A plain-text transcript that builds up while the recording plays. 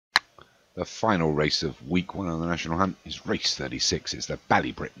The final race of week 1 on the National Hunt is race 36. It's the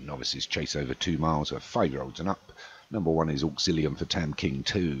Ballybrit Novices Chase over 2 miles for 5-year-olds and up. Number 1 is Auxilium for Tam King,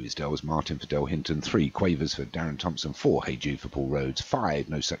 2 is Dells Martin for Del Hinton, 3 Quavers for Darren Thompson, 4 Hey Jude for Paul Rhodes, 5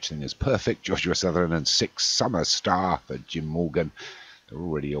 No Such Thing as Perfect, Joshua Sutherland, and 6 Summer Star for Jim Morgan. They're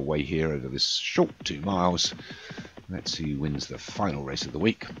already away here over this short 2 miles. Let's see who wins the final race of the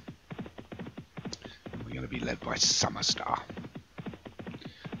week. We're going to be led by Summer Star.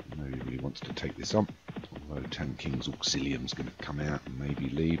 Nobody really wants to take this on, although Tam King's Auxilium's going to come out and maybe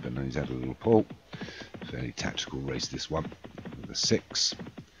lead, but no, he's had a little pull. Fairly tactical race this one, with a 6.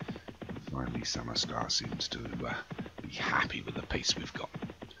 Finally Summer Star seems to be happy with the pace we've got.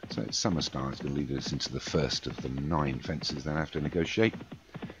 So Summer Star is going to lead us into the first of the 9 fences they'll have to negotiate.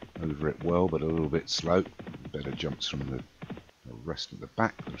 Over it well, but a little bit slow. Better jumps from the rest of the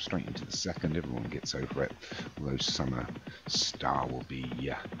back, straight into the second. Everyone gets over it, although Summer Star will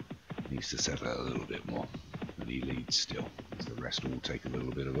be needs to settle a little bit more, but he leads still, as the rest all take a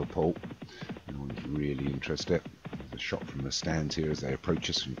little bit of a pull. No one's really interested. There's a shot from the stands here as they approach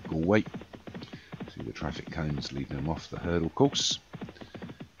us from Galway. See the traffic cones leading them off the hurdle course.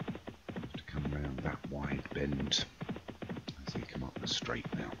 Have to come around that wide bend as they come up the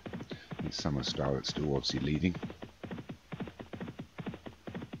straight now. It's Summer Star that's still obviously leading.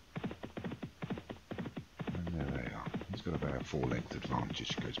 Got about a 4-length advantage.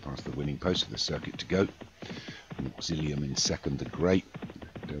 She goes past the winning post with the circuit to go. Auxilium in second, the great.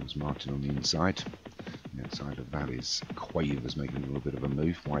 Dells Martin on the inside. The outside of that is Quavers making a little bit of a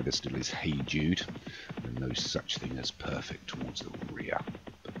move. Wider still is Hey Jude. And no such thing as Perfect towards the rear,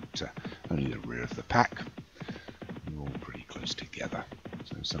 but only the rear of the pack. We're all pretty close together.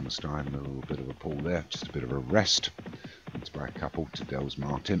 So Summer Star having a little bit of a pull there, just a bit of a rest. It's by a couple to Dells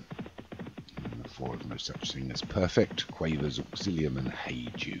Martin. 4 of No Such Thing as Perfect, Quavers, Auxilium and Hey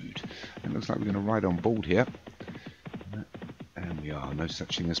Jude. It looks like we're going to ride on board here. And we are. No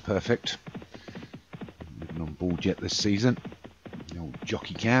Such Thing as Perfect. Not on board yet this season. The old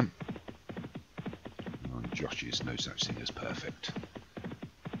jockey cam. On Josh's No Such Thing as Perfect.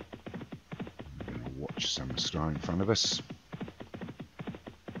 We're going to watch Summer Star in front of us.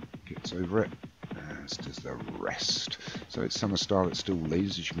 Gets over it, as does the rest. So it's Summer Star that still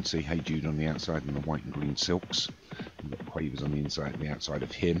leads. As you can see, Hey Jude on the outside in the white and green silks. We've got Quavers on the inside and the outside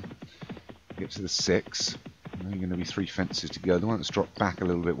of him. Get to the 6. Now you're going to be 3 fences to go. The one that's dropped back a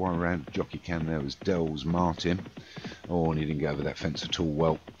little bit while around jockey cam there was Dells Martin. Oh, and he didn't go over that fence at all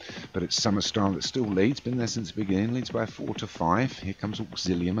well. But it's Summer Star that still leads. Been there since the beginning. Leads by 4 to 5. Here comes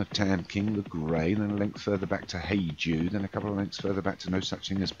Auxilium of Tam King, the grey. Then a length further back to Hey Jude. Then a couple of lengths further back to No Such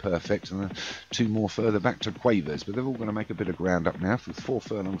Thing as Perfect. And then 2 more further back to Quavers. But they're all going to make a bit of ground up now with 4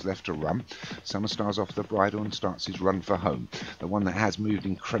 furlongs left to run. Summer Star's off the bridle and starts his run for home. The one that has moved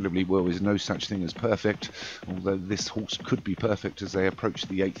incredibly well is No Such Thing as Perfect. Although this horse could be perfect as they approach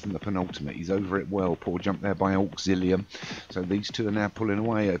the 8th and the penultimate. He's over it well. Poor jump there by Auxilium. So these 2 are now pulling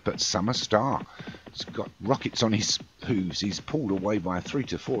away, but Summer Star has got rockets on his hooves. He's pulled away by 3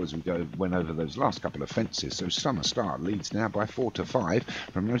 to 4 as we went over those last couple of fences. So Summer Star leads now by 4 to 5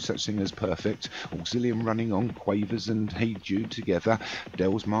 from No Such Thing as Perfect. Auxilium running on, Quavers and Hey Jude together.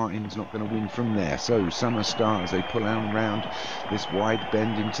 Dells Martin's not going to win from there. So Summer Star, as they pull on round this wide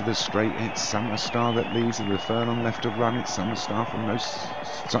bend into the straight, it's Summer Star that leads with a furlong left to run. It's Summer Star from No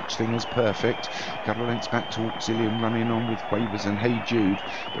Such Thing as Perfect. A couple of lengths back to Auxilium running on with Quavers and Hey Jude.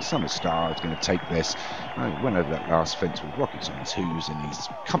 But Summer Star is going to take this. He went over that last fence with rockets on his hooves and he's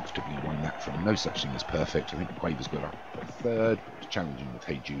comfortably won that from No Such Thing as Perfect. I think Quavers got up for 3rd, challenging with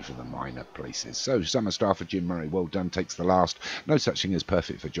Hey Jude for the minor places. So Summer Star for Jim Murray, well done, takes the last. No Such Thing as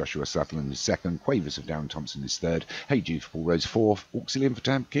Perfect for Joshua Sutherland is 2nd. Quavers of Darren Thompson is 3rd. Hey Jude for Paul Rhodes 4th. Auxilium for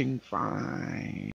Tam King 5.